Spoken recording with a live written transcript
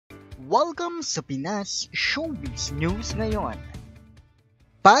Welcome sa Pinas Showbiz News ngayon.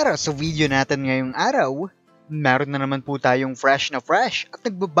 Para sa video natin ngayong araw, meron na naman po tayong fresh at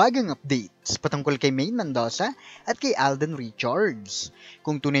nagbabagang updates patungkol kay Maine Mendoza at kay Alden Richards.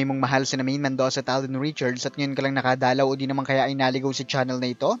 Kung tunay mong mahal si Maine Mendoza at Alden Richards at ngayon ka lang nakadalaw o di naman kaya ay naligaw sa channel na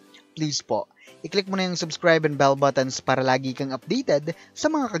ito, please po, i-click mo na yung subscribe and bell buttons para lagi kang updated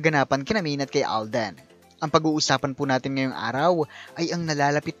sa mga kaganapan kina Maine at kay Alden. Ang pag-uusapan po natin ngayong araw ay ang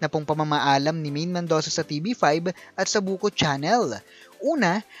nalalapit na pong pamamaalam ni Maine Mendoza sa TV5 at sa Buko Channel.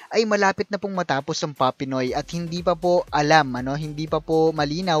 Una ay malapit na pong matapos ang Papinoy at hindi pa po alam, hindi pa po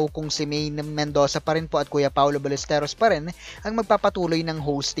malinaw kung si Maine Mendoza pa rin po at Kuya Paulo Ballesteros pa rin ang magpapatuloy ng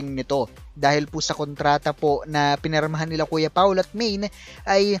hosting nito. Dahil po sa kontrata po na pinirmahan nila Kuya Paulo at Maine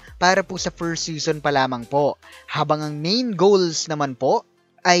ay para po sa first season pa lamang po. Habang ang main goals naman po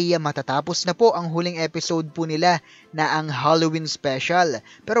ay matatapos na po ang huling episode po nila na ang Halloween special.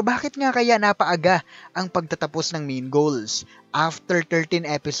 Pero bakit nga kaya napaaga ang pagtatapos ng main goals? After 13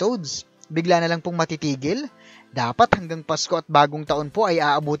 episodes, bigla na lang pong matitigil? Dapat hanggang Pasko at Bagong Taon po ay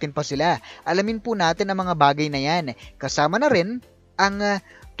aabutin pa sila. Alamin po natin ang mga bagay na yan. Kasama na rin ang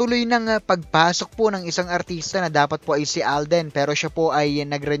tuloy ng pagpasok po ng isang artista na dapat po ay si Alden pero siya po ay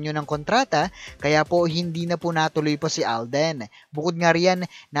nag-renew ng kontrata kaya po hindi na po natuloy pa si Alden. Bukod nga riyan,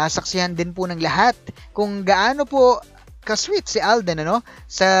 nasaksihan din po ng lahat kung gaano po ka-sweet si Alden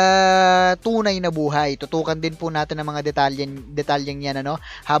sa tunay na buhay. Tutukan din po natin ang mga detalyeng yan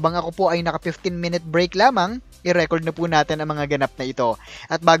Habang ako po ay naka 15-minute break lamang, i-record na po natin ang mga ganap na ito.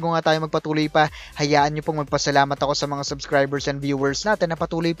 At bago nga tayo magpatuloy pa, hayaan nyo pong magpasalamat ako sa mga subscribers and viewers natin na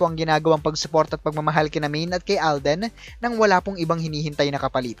patuloy po ang ginagawang pag-support at pagmamahal kina Maine at kay Alden nang wala pong ibang hinihintay na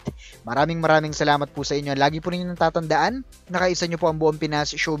kapalit. Maraming salamat po sa inyo. Lagi po ninyong tatandaan, nakaisa nyo po ang buong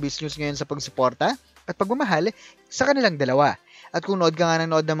Pinas Showbiz News ngayon sa pagsuporta at pagmamahal sa kanilang dalawa. At kung nood ka nga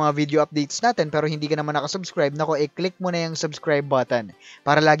nanood ng mga video updates natin pero hindi ka naman nakasubscribe, click mo na yung subscribe button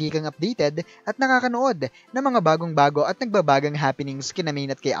para lagi kang updated at nakakanood ng mga bagong-bago at nagbabagang happenings kina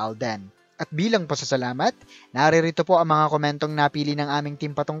Maine at kay Alden. At bilang pasasalamat, naririto po ang mga komentong napili ng aming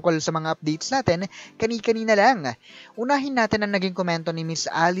team patungkol sa mga updates natin kani-kanina lang. Unahin natin ang naging komento ni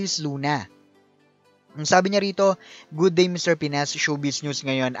Miss Alice Luna. Ang sabi niya rito, "Good day Mr. Pinas Showbiz News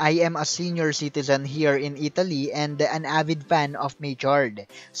ngayon. I am a senior citizen here in Italy and an avid fan of Maychard.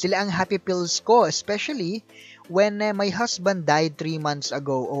 Sila ang happy pills ko, especially when my husband died 3 months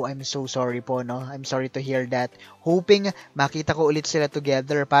ago. Oh, I'm so sorry po, I'm sorry to hear that. Hoping makita ko ulit sila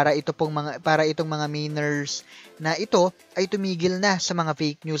together para itong mga Mainers na ito ay tumigil na sa mga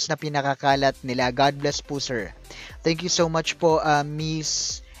fake news na pinakakalat nila. God bless po, sir." Thank you so much po,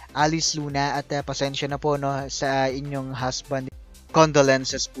 Miss Alice Luna, at pasensya na po sa inyong husband.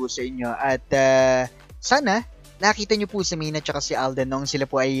 Condolences po sa inyo at sana nakita nyo po si Maine at saka si Alden noong sila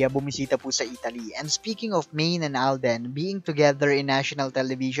po ay bumisita po sa Italy. And speaking of Maine and Alden being together in national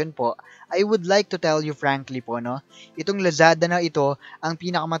television po, I would like to tell you frankly po, itong Lazada na ito ang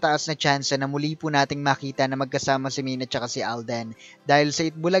pinakamataas na chance na muli po nating makita na magkasama si Maine at saka si Alden. Dahil sa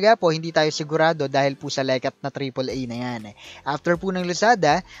Itbulaga po, hindi tayo sigurado dahil po sa lekat na AAA na yan. After po ng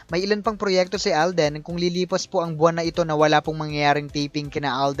Lazada, may ilan pang proyekto si Alden. Kung lilipas po ang buwan na ito na wala pong mangyayaring taping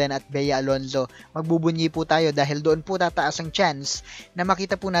kina Alden at Bea Alonzo, magbubunyi po tayo dahil doon po tataas ang chance na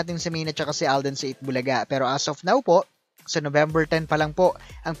makita po natin si Maine at saka si Alden sa Itbulaga. Pero as of now po, sa November 10 pa lang po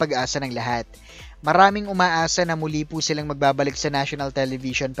ang pag-asa ng lahat. Maraming umaasa na muli po silang magbabalik sa national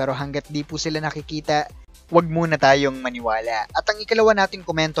television pero hanggat di po sila nakikita, wag muna tayong maniwala. At ang ikalawa nating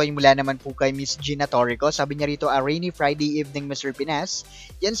komento ay mula naman po kay Miss Gina Torrico. Sabi niya rito, "A rainy Friday evening, Mr. Pinas.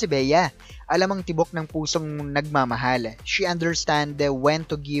 Yan si Bea. Alam ang tibok ng pusong nagmamahal. She understand when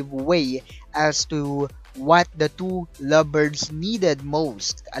to give way as to what the two lovebirds needed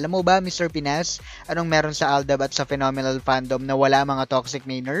most." Alam mo ba, Mr. Pinas, anong meron sa Aldab at sa phenomenal fandom na wala mga toxic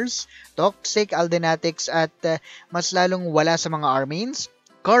Mainers, toxic Aldenatics at mas lalong wala sa mga Armains?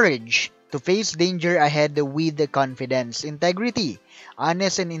 Courage to face danger ahead with confidence, integrity,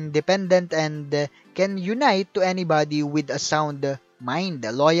 honest and independent, and can unite to anybody with a sound mind,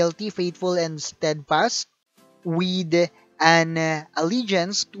 loyalty, faithful and steadfast, with an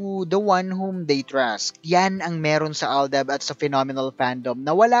allegiance to the one whom they trust. Yan ang meron sa Aldab at sa phenomenal fandom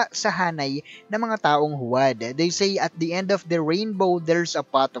na wala sa hanay ng mga taong huwad. They say at the end of the rainbow, there's a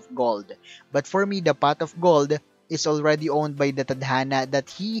pot of gold. But for me, the pot of gold is already owned by the tadhana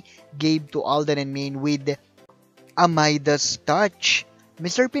that he gave to Alden and Maine with a Midas touch.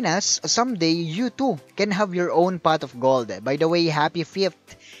 Mr. Pinas, someday you too can have your own pot of gold. By the way, happy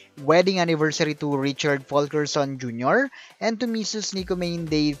 5th wedding anniversary to Richard Fulkerson Jr. and to Mrs. Nico Maine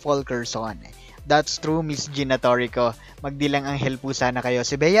Day Fulkerson. That's true, Miss Gina Torrico. Magdilang anghel po sana kayo.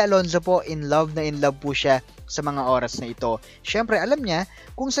 Si Bea Alonzo po, in love po siya sa mga oras na ito. Syempre, alam niya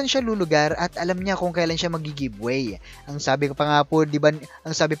kung saan siya lulugar at alam niya kung kailan siya mag-giveaway. Ang sabi pa nga po,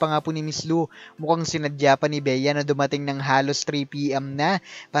 ang sabi pa nga po ni Miss Lou, mukhang sinadya pa ni Bea na dumating ng halos 3 p.m. na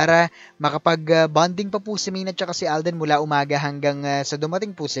para makapag-bonding pa po si Maine at saka si Alden mula umaga hanggang sa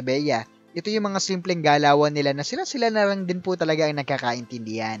dumating po si Bea. Ito yung mga simpleng galawan nila na sila na lang din po talaga ang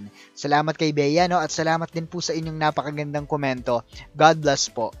nagkakaintindihan. Salamat kay Bea, no? At salamat din po sa inyong napakagandang komento. God bless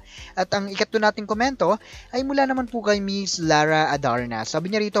po. At ang ikatlo nating komento ay mula naman po kay Miss Lara Adarna.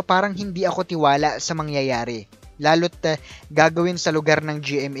 Sabi niya rito, parang hindi ako tiwala sa mangyayari. Lalo't gagawin sa lugar ng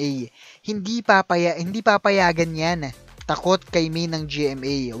GMA. Hindi papayagan yan. Takot kay Maine ng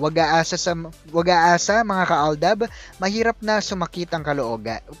GMA. Wag aasa mga kaaldab, mahirap na sumakit ang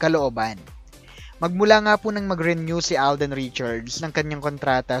kalooban. Magmula nga po nang mag-renew si Alden Richards ng kanyang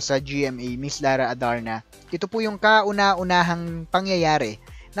kontrata sa GMA, Miss Lara Adarna, ito po yung kauna-unahang pangyayari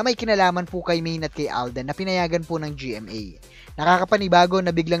na may kinalaman po kay Maine at kay Alden na pinayagan po ng GMA. Nakakapanibago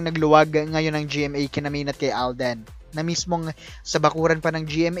na biglang nagluwag ngayon ng GMA kina Maine at kay Alden, na mismong sa bakuran pa ng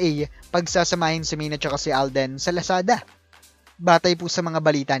GMA pagsasamahin si Maine at saka si Alden sa Lazada. Batay po sa mga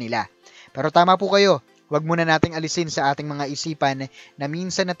balita nila. Pero tama po kayo, wag muna nating alisin sa ating mga isipan na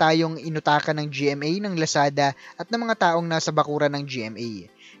minsan na tayong inutakan ng GMA, ng Lazada at ng mga taong nasa bakuran ng GMA.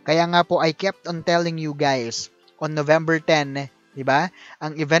 Kaya nga po I kept on telling you guys, on November 10, di ba?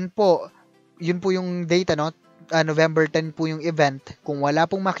 Ang event po, yun po yung date, ano? November 10 po yung event. Kung wala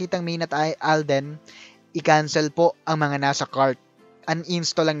pong makitang Maine at Alden, i-cancel po ang mga nasa cart.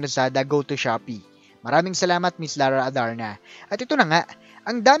 Uninstall ang Lazada, go to Shopee. Maraming salamat, Miss Lara Adarna. At ito na nga,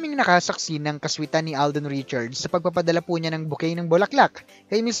 ang daming nakasaksi ng kaswitan ni Alden Richards sa pagpapadala po niya ng bouquet ng bulaklak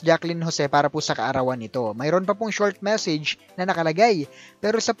kay Miss Jacqueline Jose para po sa kaarawan nito. Mayroon pa pong short message na nakalagay.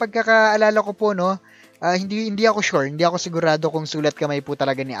 Pero sa pagkakaalala ko po, no, hindi ako sure, hindi ako sigurado kung sulat kamay po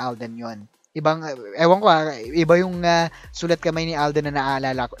talaga ni Alden yon. Ewan ko iba yung sulat kamay ni Alden na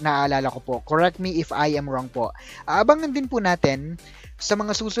naalala ko po. Correct me if I am wrong po. Abangan din po natin sa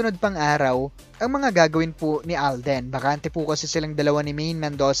mga susunod pang araw ang mga gagawin po ni Alden. Bakante po kasi silang dalawa ni Maine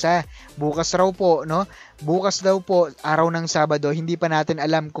Mendoza. Bukas raw po, no? Bukas daw po, araw ng Sabado, hindi pa natin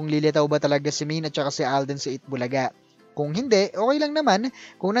alam kung lilitaw ba talaga si Maine at saka si Alden sa Itbulaga. Kung hindi, okay lang naman.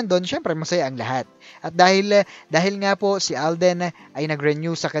 Kung nandun, syempre masaya ang lahat. At dahil nga po si Alden ay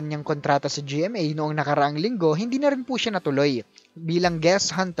nag-renew sa kanyang kontrata sa GMA noong nakaraang linggo, hindi na rin po siya natuloy bilang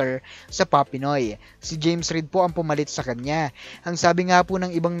guest hunter sa Pop Pinoy. Si James Reid po ang pumalit sa kanya. Ang sabi nga po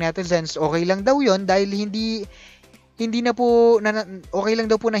ng ibang netizens, okay lang daw yon dahil okay lang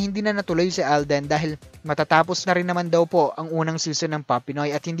daw po na hindi na natuloy si Alden dahil matatapos na rin naman daw po ang unang season ng Pop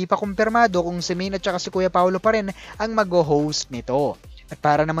Pinoy at hindi pa kumpirmado kung si Maine at saka si Kuya Paolo pa rin ang mag-host nito. At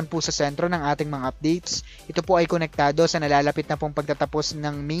para naman po sa sentro ng ating mga updates, ito po ay konektado sa nalalapit na pong pagtatapos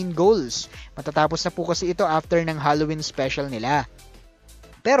ng main goals. Matatapos na po kasi ito after ng Halloween special nila.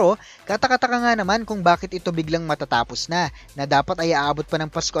 Pero, katakataka nga naman kung bakit ito biglang matatapos na dapat ay aabot pa ng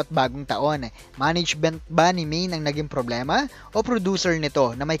Pasko at bagong taon. Management ba ni Maine ang naging problema? O producer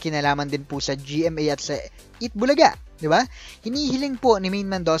nito na may kinalaman din po sa GMA at sa Itbulaga? Diba? Hinihiling po ni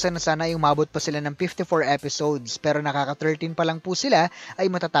Maine Mendoza na sana ay umabot pa sila ng 54 episodes pero nakaka-13 pa lang po sila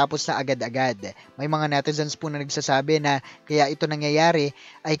ay matatapos na agad-agad. May mga netizens po na nagsasabi na kaya ito nangyayari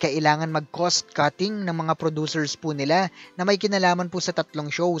ay kailangan mag-cost cutting ng mga producers po nila na may kinalaman po sa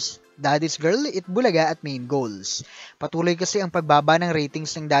tatlong shows, Daddy's Girl, Itbulaga at Main Goals. Patuloy kasi ang pagbaba ng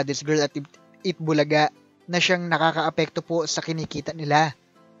ratings ng Daddy's Girl at Itbulaga na siyang nakakaapekto po sa kinikita nila.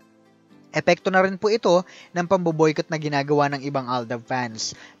 Epekto na rin po ito ng pamboboykot na ginagawa ng ibang Aldab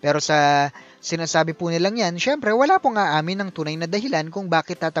fans. Pero sa sinasabi po nilang yan, syempre wala pong aamin ng tunay na dahilan kung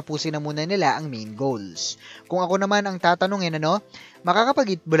bakit tatapusin na muna nila ang main goals. Kung ako naman ang tatanungin,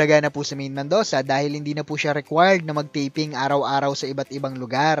 makakapag-Itbulaga na po si Maine Mendoza dahil hindi na po siya required na mag-taping araw-araw sa iba't ibang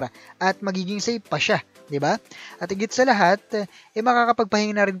lugar at magiging safe pa siya, di ba? At higit sa lahat,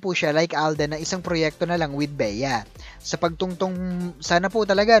 makakapagpahinga na rin po siya like Alden na isang proyekto na lang with Bea. Sa pagtungtong, sana po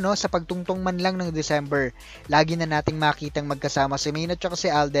talaga, sa pagtungtong man lang ng December, lagi na nating makitang magkasama si Maine at saka si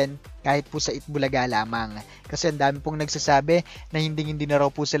Alden kahit po sa Itbulaga lamang. Kasi ang dami pong nagsasabi na hindi na raw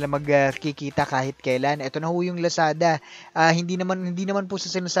po sila magkikita kahit kailan. Ito na ho yung Lazada. Hindi naman po sa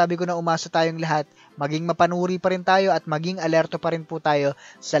sinasabi ko na umasa tayong lahat. Maging mapanuri pa rin tayo at maging alerto pa rin po tayo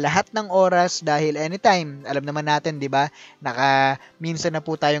sa lahat ng oras dahil anytime, alam naman natin, di ba? Minsan na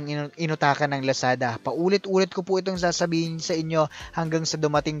po tayong inutakan ng Lazada. Paulit-ulit ko po itong sasabihin sa inyo hanggang sa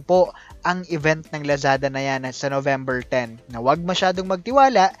dumating po ang event ng Lazada na yan sa November 10. Na huwag masyadong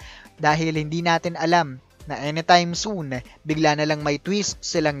magtiwala dahil hindi natin alam na anytime soon, bigla na lang may twist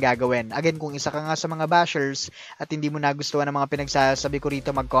silang gagawin. Again, kung isa ka nga sa mga bashers at hindi mo nagustuhan ng mga pinagsasabi ko rito,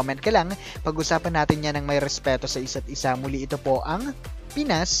 mag-comment ka lang. Pag-usapan natin yan ng may respeto sa isa't isa. Muli, ito po ang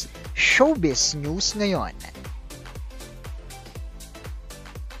Pinas Showbiz News ngayon.